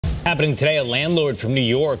Happening today, a landlord from New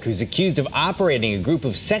York who's accused of operating a group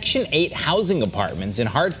of Section 8 housing apartments in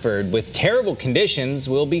Hartford with terrible conditions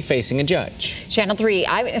will be facing a judge. Channel 3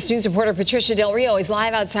 Eyewitness News reporter Patricia Del Rio is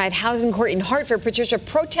live outside housing court in Hartford. Patricia,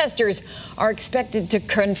 protesters are expected to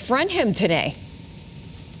confront him today.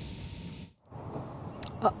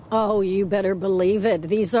 Oh, you better believe it.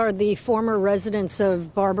 These are the former residents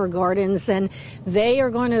of Barber Gardens, and they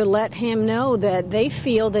are going to let him know that they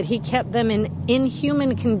feel that he kept them in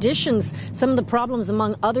inhuman conditions. Some of the problems,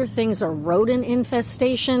 among other things, are rodent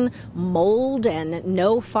infestation, mold, and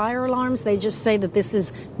no fire alarms. They just say that this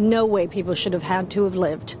is no way people should have had to have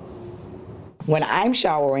lived. When I'm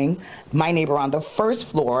showering, my neighbor on the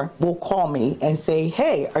first floor will call me and say,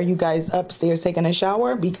 hey, are you guys upstairs taking a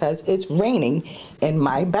shower? Because it's raining in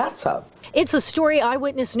my bathtub. It's a story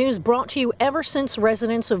Eyewitness News brought to you ever since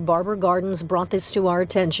residents of Barber Gardens brought this to our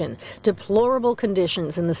attention. Deplorable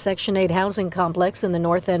conditions in the Section 8 housing complex in the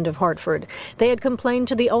north end of Hartford. They had complained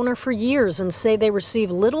to the owner for years and say they receive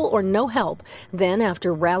little or no help. Then,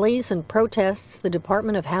 after rallies and protests, the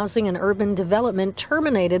Department of Housing and Urban Development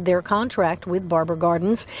terminated their contract with Barber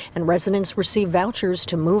Gardens, and residents received vouchers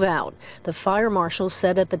to move out. The fire marshal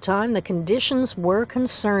said at the time the conditions were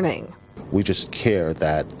concerning. We just care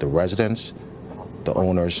that the residents, the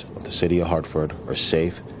owners of the city of Hartford are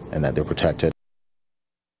safe and that they're protected.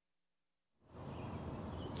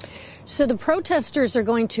 So the protesters are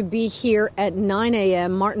going to be here at 9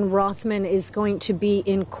 a.m. Martin Rothman is going to be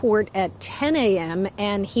in court at 10 a.m.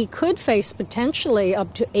 and he could face potentially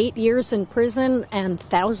up to 8 years in prison and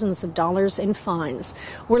thousands of dollars in fines.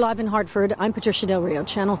 We're live in Hartford. I'm Patricia Del Rio,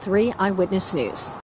 Channel 3 Eyewitness News.